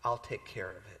 I'll take care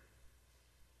of it.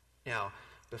 Now,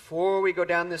 before we go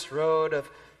down this road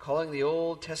of calling the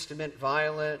Old Testament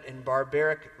violent and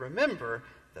barbaric, remember,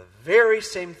 the very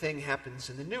same thing happens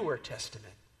in the Newer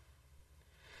Testament.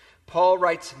 Paul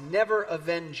writes, never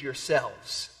avenge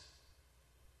yourselves.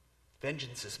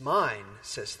 Vengeance is mine,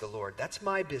 says the Lord. That's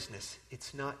my business.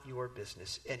 It's not your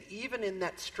business. And even in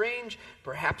that strange,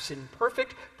 perhaps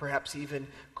imperfect, perhaps even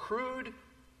crude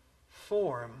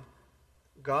form,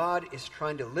 God is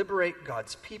trying to liberate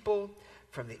God's people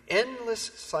from the endless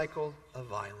cycle of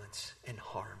violence and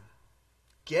harm.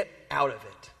 Get out of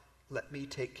it. Let me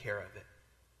take care of it.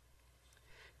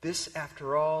 This,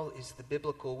 after all, is the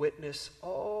biblical witness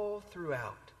all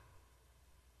throughout.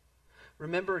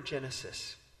 Remember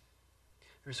Genesis.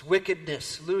 There's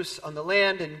wickedness loose on the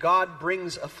land, and God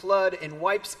brings a flood and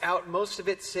wipes out most of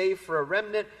it, save for a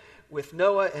remnant with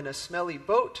Noah and a smelly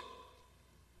boat.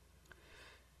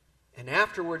 And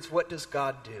afterwards, what does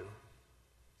God do?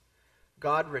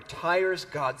 God retires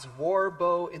God's war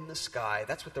bow in the sky.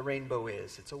 That's what the rainbow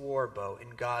is. It's a war bow.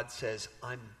 And God says,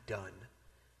 I'm done.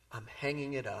 I'm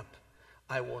hanging it up.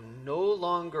 I will no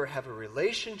longer have a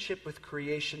relationship with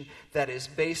creation that is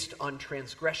based on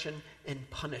transgression and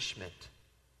punishment.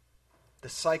 The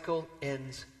cycle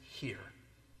ends here.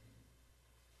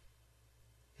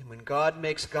 And when God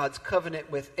makes God's covenant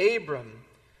with Abram,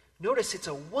 notice it's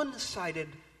a one-sided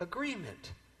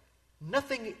agreement.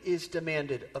 Nothing is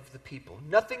demanded of the people.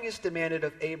 Nothing is demanded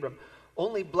of Abram.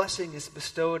 Only blessing is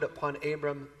bestowed upon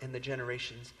Abram and the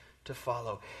generations to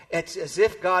follow. It's as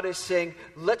if God is saying,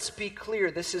 let's be clear,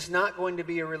 this is not going to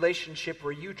be a relationship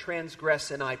where you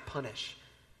transgress and I punish.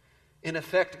 In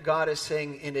effect, God is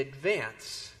saying in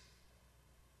advance,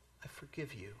 I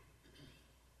forgive you.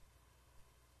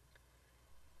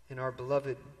 And our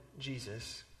beloved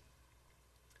Jesus,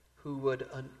 who would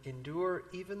endure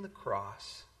even the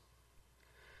cross,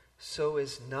 so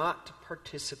as not to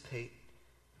participate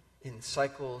in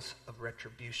cycles of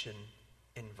retribution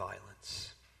and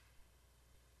violence.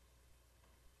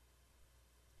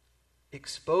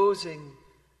 Exposing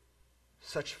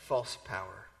such false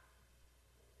power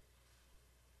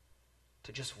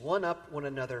to just one-up one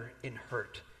another in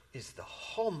hurt is the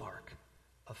hallmark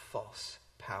of false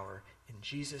power, and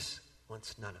Jesus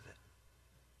wants none of it.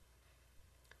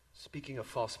 Speaking of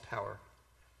false power,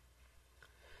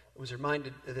 I was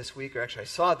reminded this week, or actually I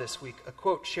saw this week, a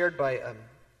quote shared by a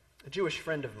Jewish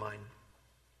friend of mine.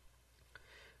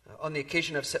 On the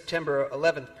occasion of September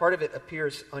 11th, part of it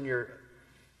appears on your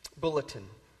bulletin.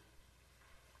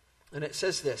 And it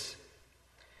says this: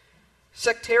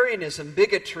 sectarianism,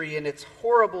 bigotry, and its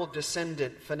horrible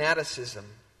descendant,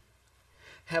 fanaticism,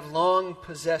 have long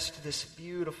possessed this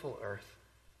beautiful earth.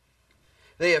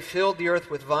 They have filled the earth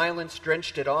with violence,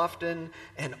 drenched it often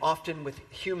and often with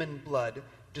human blood,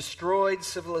 destroyed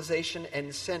civilization,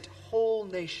 and sent whole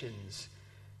nations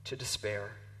to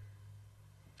despair.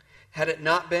 Had it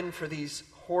not been for these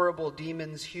horrible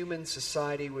demons, human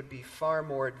society would be far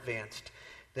more advanced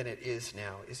than it is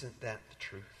now. Isn't that the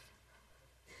truth?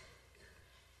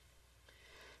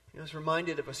 I was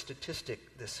reminded of a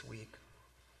statistic this week.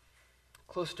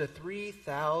 Close to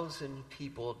 3,000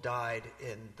 people died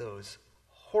in those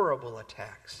horrible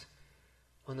attacks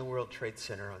on the World Trade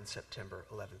Center on September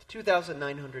 11th.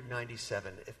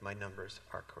 2,997, if my numbers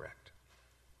are correct.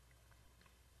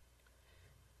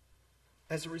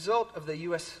 As a result of the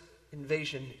U.S.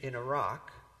 invasion in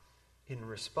Iraq, in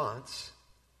response,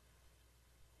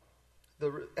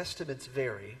 the estimates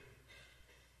vary,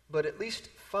 but at least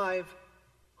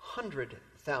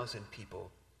 500,000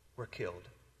 people were killed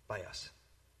by us.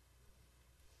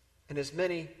 And as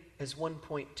many as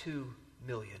 1.2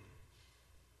 million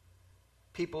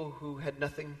people who had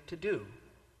nothing to do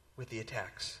with the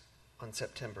attacks on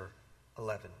September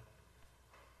 11.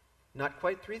 Not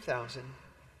quite 3,000,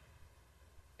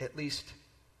 at least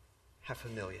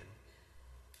 500,000.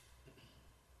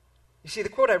 You see, the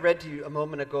quote I read to you a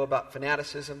moment ago about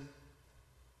fanaticism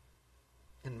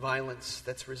and violence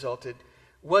that's resulted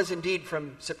was indeed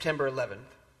from September 11th.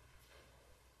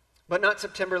 But not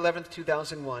September 11th,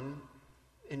 2001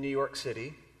 in New York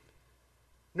City,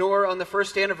 nor on the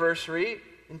first anniversary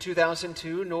in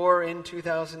 2002, nor in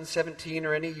 2017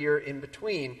 or any year in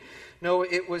between. No,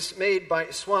 it was made by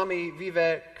Swami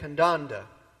Vivekananda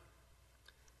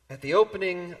at the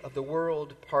opening of the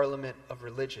World Parliament of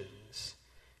Religions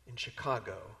in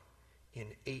Chicago in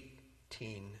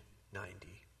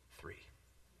 1893.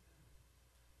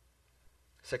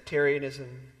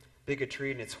 Sectarianism,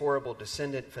 bigotry, and its horrible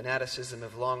descendant fanaticism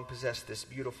have long possessed this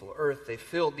beautiful earth. They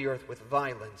filled the earth with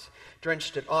violence,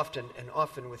 drenched it often and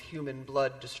often with human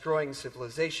blood, destroying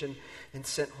civilization, and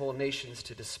sent whole nations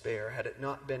to despair. Had it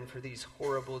not been for these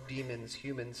horrible demons,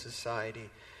 human society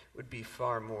would be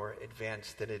far more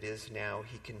advanced than it is now.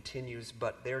 He continues,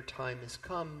 but their time has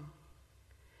come.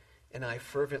 And I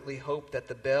fervently hope that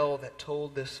the bell that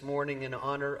tolled this morning in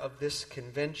honor of this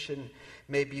convention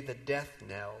may be the death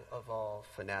knell of all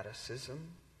fanaticism,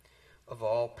 of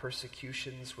all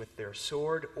persecutions with their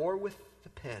sword or with the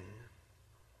pen,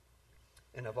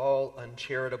 and of all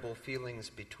uncharitable feelings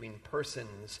between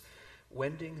persons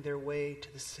wending their way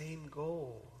to the same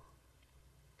goal.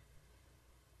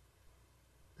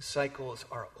 The cycles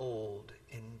are old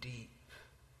and deep.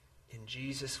 And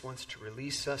Jesus wants to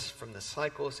release us from the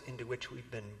cycles into which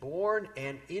we've been born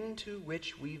and into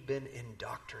which we've been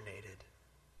indoctrinated.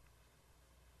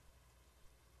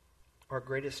 Our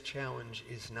greatest challenge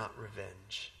is not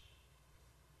revenge.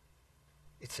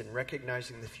 It's in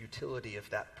recognizing the futility of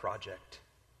that project,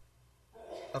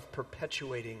 of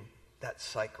perpetuating that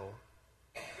cycle,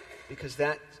 because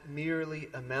that merely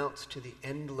amounts to the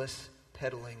endless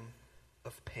peddling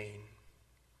of pain.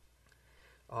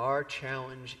 Our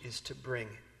challenge is to bring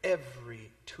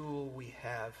every tool we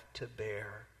have to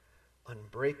bear on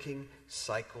breaking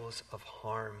cycles of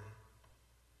harm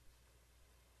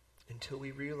until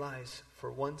we realize for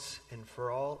once and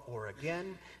for all, or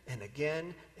again and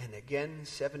again and again,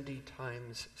 70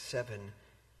 times 7,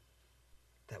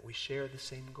 that we share the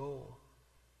same goal.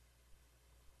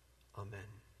 Amen.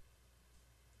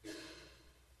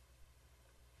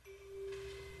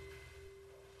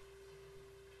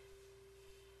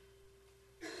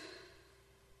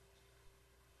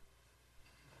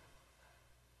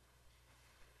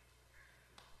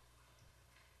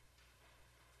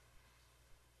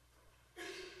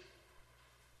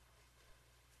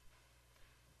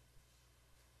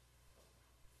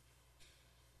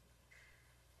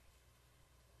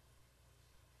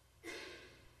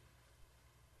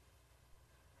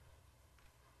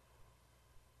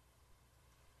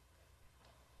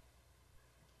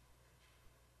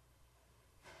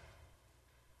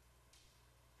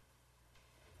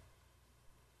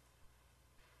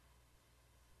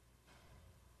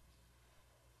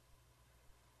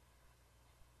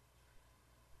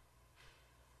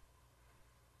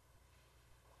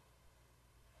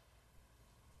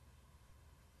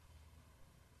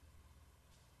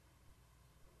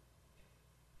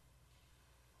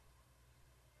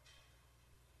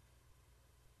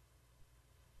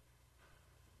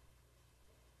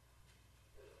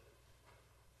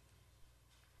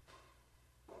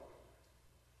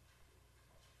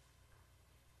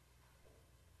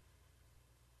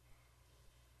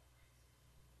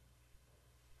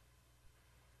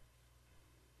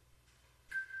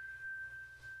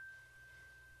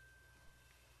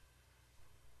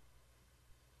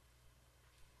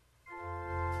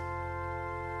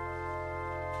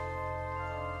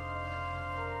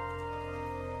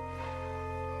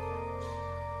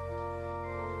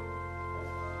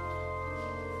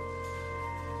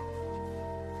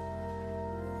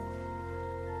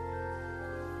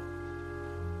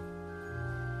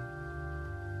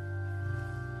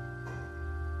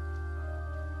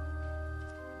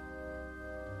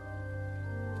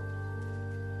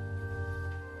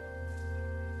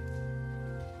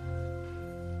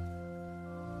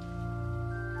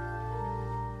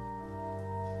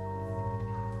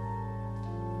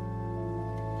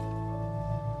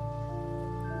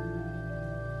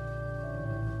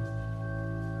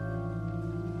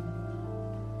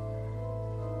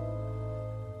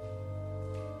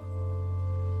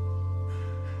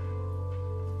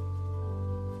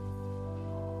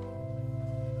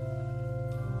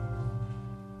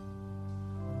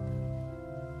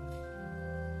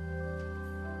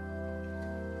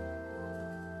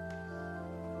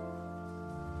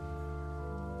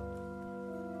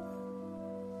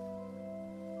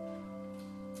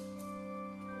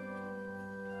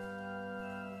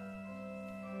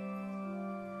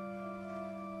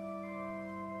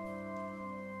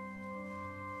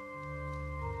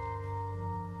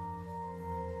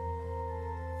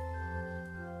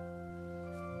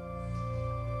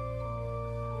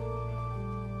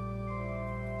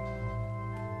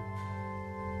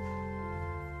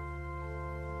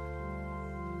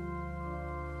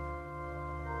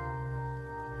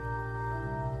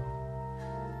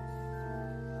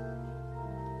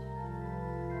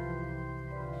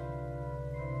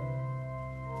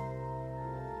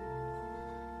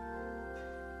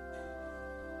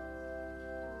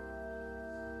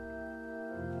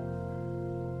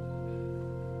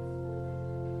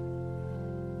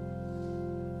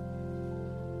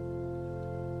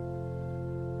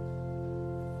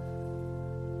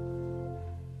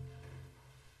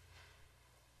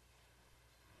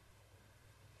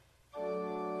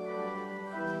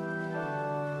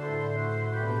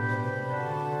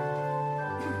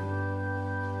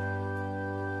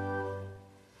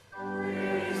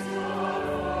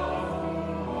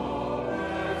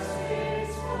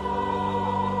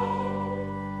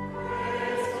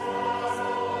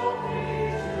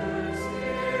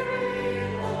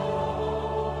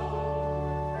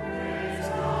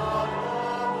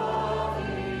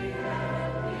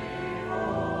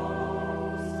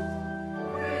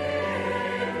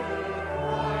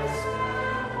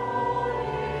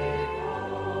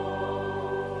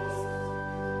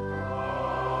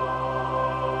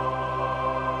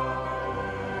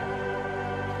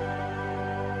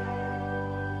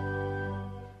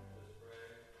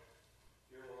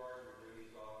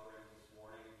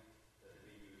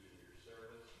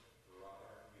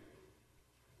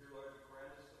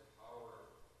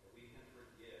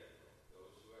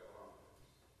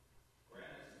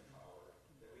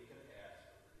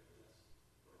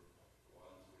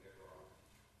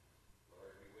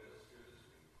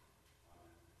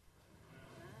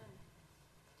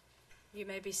 You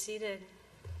may be seated.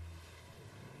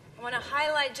 I want to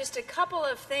highlight just a couple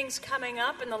of things coming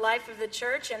up in the life of the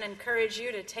church and encourage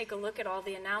you to take a look at all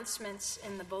the announcements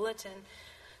in the bulletin.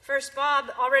 First,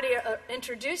 Bob already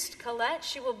introduced Colette.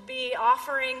 She will be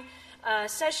offering a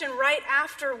session right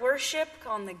after worship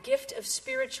on the gift of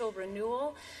spiritual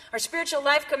renewal. Our Spiritual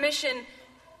Life Commission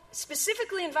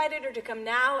specifically invited her to come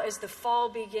now as the fall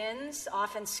begins.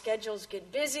 Often schedules get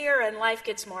busier and life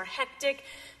gets more hectic.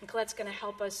 And Colette's going to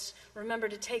help us remember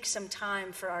to take some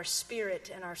time for our spirit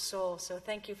and our soul. So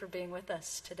thank you for being with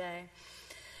us today.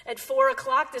 At 4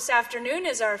 o'clock this afternoon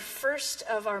is our first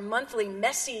of our monthly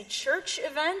Messy Church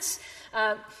events,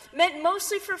 meant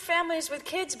mostly for families with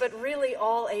kids, but really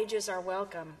all ages are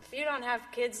welcome. If you don't have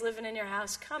kids living in your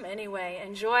house, come anyway.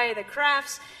 Enjoy the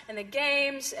crafts and the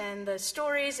games and the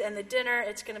stories and the dinner.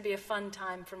 It's going to be a fun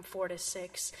time from 4 to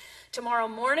 6. Tomorrow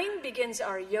morning begins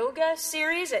our yoga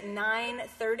series at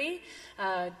 9:30.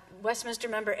 Westminster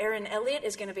member Aaron Elliott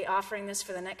is going to be offering this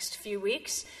for the next few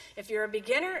weeks. If you're a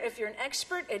beginner, if you're an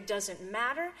expert, it doesn't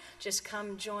matter. Just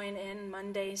come join in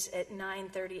Mondays at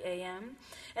 9:30 a.m.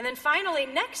 And then finally,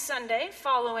 next Sunday,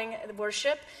 following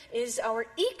worship, is our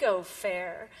Eco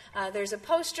Fair. There's a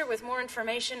poster with more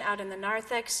information out in the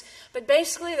narthex, but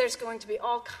basically there's going to be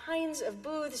all kinds of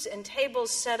booths and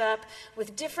tables set up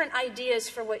with different ideas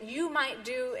for what you might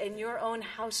do in your own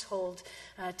household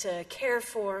to care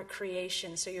for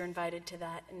creation. So you're invited to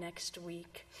that next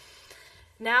week.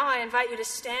 Now I invite you to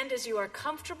stand as you are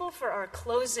comfortable for our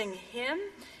closing hymn.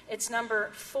 It's number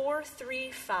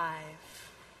 435.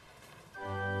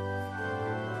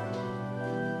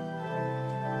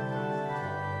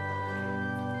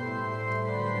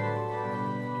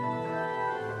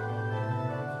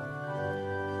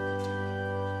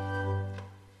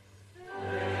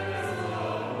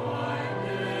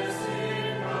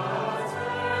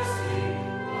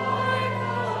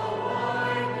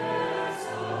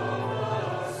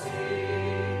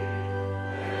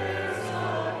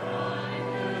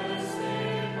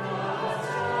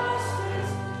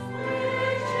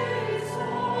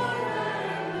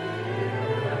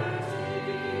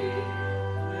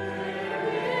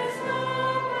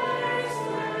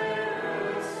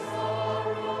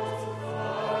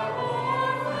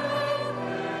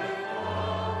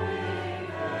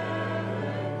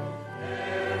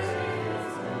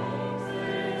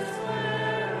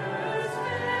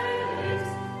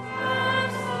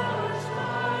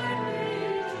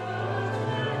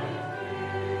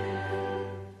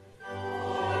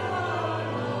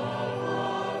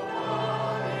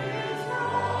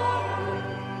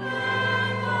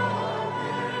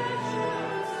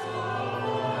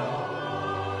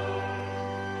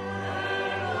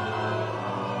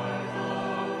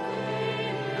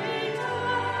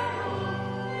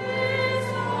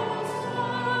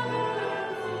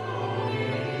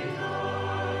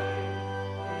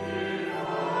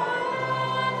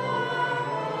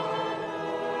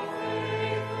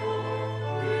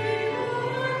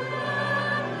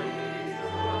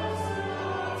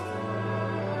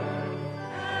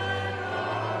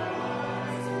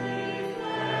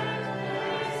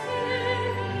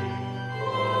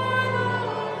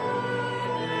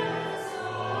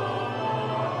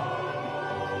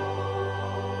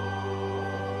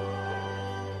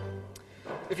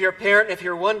 If you're a parent, if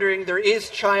you're wondering, there is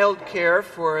child care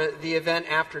for the event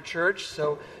after church,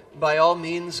 so by all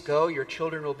means go. Your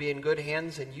children will be in good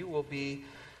hands and you will be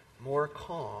more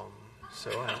calm.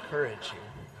 So I encourage you.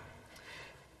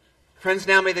 Friends,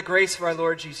 now may the grace of our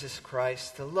Lord Jesus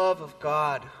Christ, the love of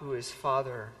God, who is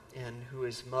Father and who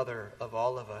is Mother of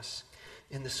all of us,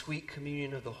 in the sweet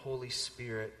communion of the Holy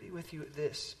Spirit, be with you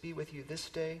this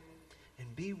day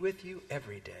and be with you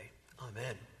every day.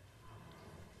 Amen.